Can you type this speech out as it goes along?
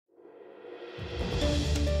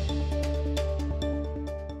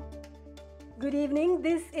Good evening,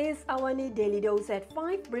 this is Awani Daily Dose at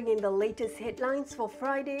 5, bringing the latest headlines for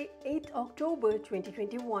Friday, 8 October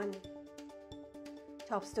 2021.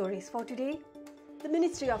 Top stories for today. The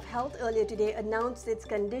Ministry of Health earlier today announced its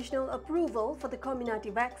conditional approval for the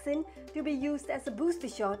Comirnaty vaccine to be used as a booster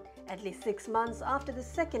shot at least 6 months after the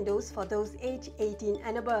second dose for those aged 18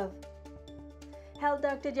 and above. Health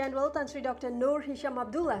Director General Tan Sri Dr. Noor Hisham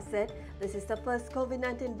Abdullah said this is the first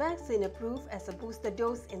COVID-19 vaccine approved as a booster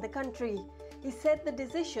dose in the country. He said the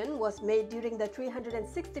decision was made during the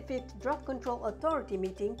 365th Drug Control Authority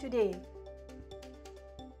meeting today.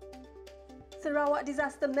 Sarawak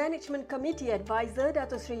Disaster Management Committee Advisor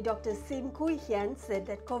Dato Sri Dr. Sim Kui Hian said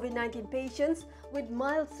that COVID-19 patients with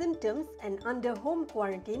mild symptoms and under home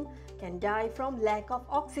quarantine can die from lack of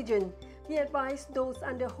oxygen. He advised those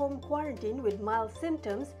under home quarantine with mild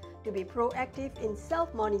symptoms to be proactive in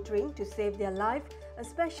self-monitoring to save their life,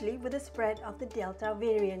 especially with the spread of the Delta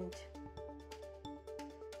variant.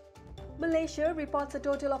 Malaysia reports a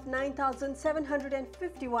total of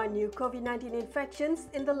 9,751 new COVID-19 infections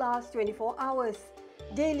in the last 24 hours.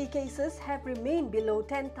 Daily cases have remained below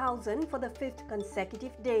 10,000 for the fifth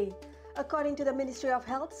consecutive day. According to the Ministry of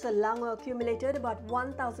Health, Selangor accumulated about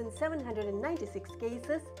 1,796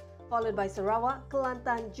 cases, followed by Sarawak,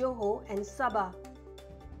 Kelantan, Johor and Sabah.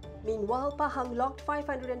 Meanwhile, Pahang logged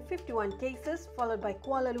 551 cases, followed by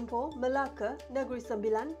Kuala Lumpur, Melaka, Negeri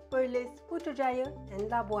Sembilan, Perlis, Putrajaya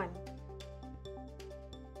and Labuan.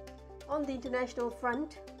 On the international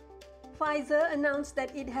front, Pfizer announced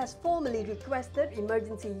that it has formally requested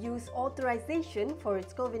emergency use authorization for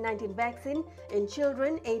its COVID-19 vaccine in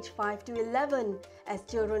children aged 5 to 11, as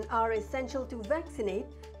children are essential to vaccinate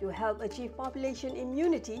to help achieve population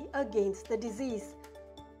immunity against the disease.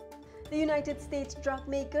 The United States drug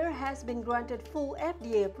maker has been granted full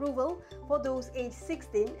FDA approval for those aged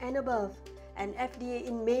 16 and above, and FDA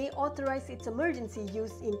in May authorized its emergency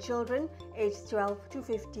use in children aged 12 to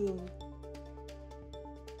 15.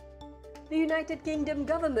 The United Kingdom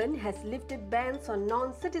government has lifted bans on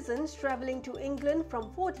non-citizens travelling to England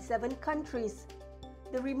from 47 countries.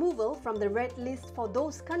 The removal from the red list for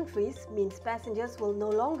those countries means passengers will no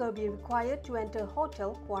longer be required to enter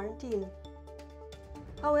hotel quarantine.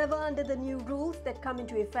 However, under the new rules that come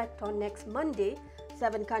into effect on next Monday,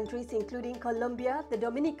 7 countries including Colombia, the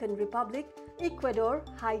Dominican Republic, Ecuador,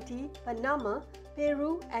 Haiti, Panama,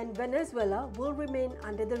 Peru and Venezuela will remain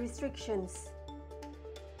under the restrictions.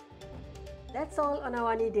 That's all on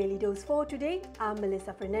Awani Daily Dose for today. I'm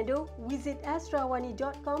Melissa Fernando. Visit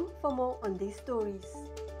astrawani.com for more on these stories.